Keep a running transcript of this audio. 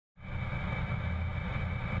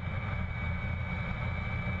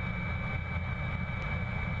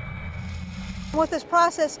What this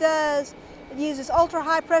process does, it uses ultra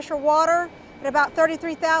high pressure water at about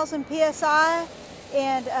 33,000 psi,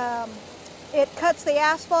 and it cuts the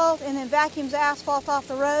asphalt and then vacuums the asphalt off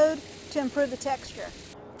the road to improve the texture.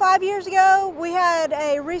 5 years ago, we had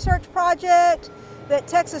a research project that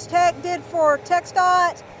Texas Tech did for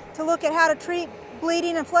TxDOT to look at how to treat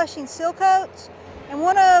bleeding and flushing seal coats. And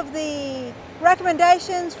one of the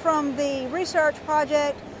recommendations from the research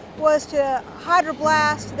project was to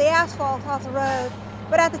hydroblast the asphalt off the road.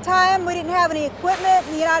 But at the time, we didn't have any equipment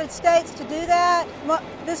in the United States to do that.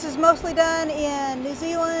 This is mostly done in New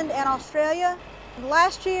Zealand and Australia.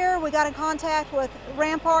 Last year, we got in contact with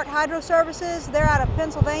Rampart Hydro Services. They're out of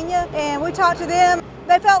Pennsylvania, and we talked to them.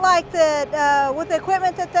 They felt like that with the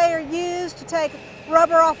equipment that they are used to take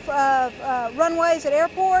rubber off of runways at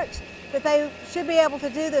airports, that they should be able to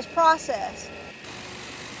do this process.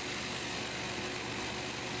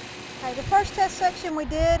 Okay, the first test section we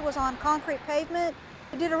did was on concrete pavement.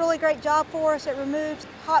 It did a really great job for us. It removed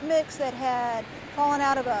hot mix that had fallen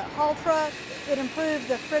out of a haul truck. It improved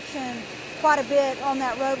the friction quite a bit on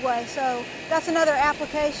that roadway. So that's another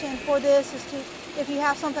application for this, is to, if you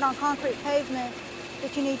have something on concrete pavement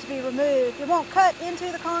that you need to be removed. It won't cut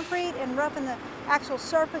into the concrete and roughen the actual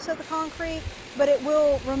surface of the concrete, but it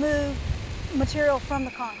will remove material from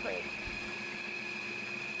the concrete.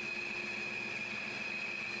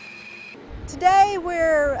 Today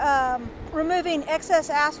we're removing excess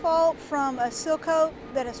asphalt from a seal coat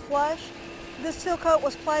that is flush. This seal coat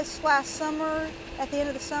was placed last summer, at the end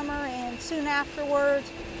of the summer, and soon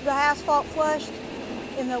afterwards the asphalt flushed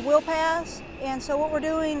in the wheel paths. And so what we're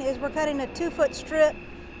doing is we're cutting a 2-foot strip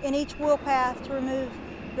in each wheel path to remove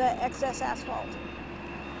the excess asphalt.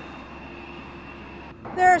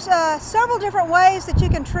 There's several different ways that you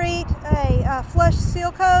can treat a flush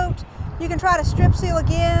seal coat. You can try to strip seal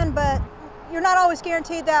again, but you're not always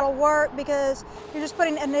guaranteed that'll work because you're just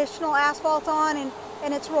putting additional asphalt on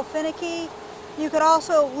and it's real finicky. You could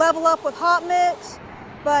also level up with hot mix,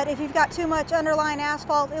 but if you've got too much underlying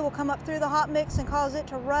asphalt, it will come up through the hot mix and cause it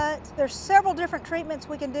to rut. There's several different treatments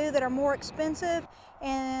we can do that are more expensive,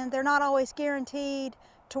 and they're not always guaranteed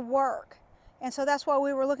to work. And so that's why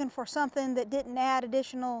we were looking for something that didn't add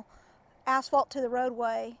additional asphalt to the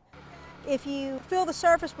roadway. If you feel the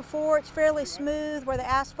surface before, it's fairly smooth where the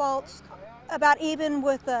asphalt's about even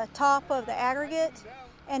with the top of the aggregate.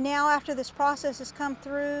 And now after this process has come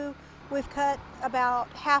through, we've cut about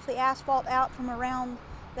half the asphalt out from around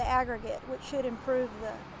the aggregate, which should improve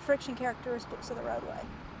the friction characteristics of the roadway.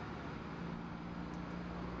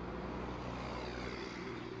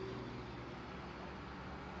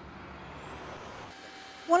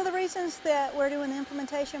 One of the reasons that we're doing the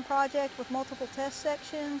implementation project with multiple test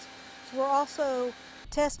sections is we're also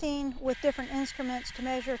testing with different instruments to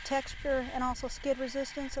measure texture and also skid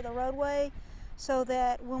resistance of the roadway, so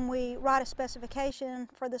that when we write a specification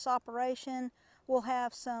for this operation, we'll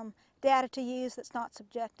have some data to use that's not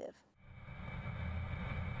subjective.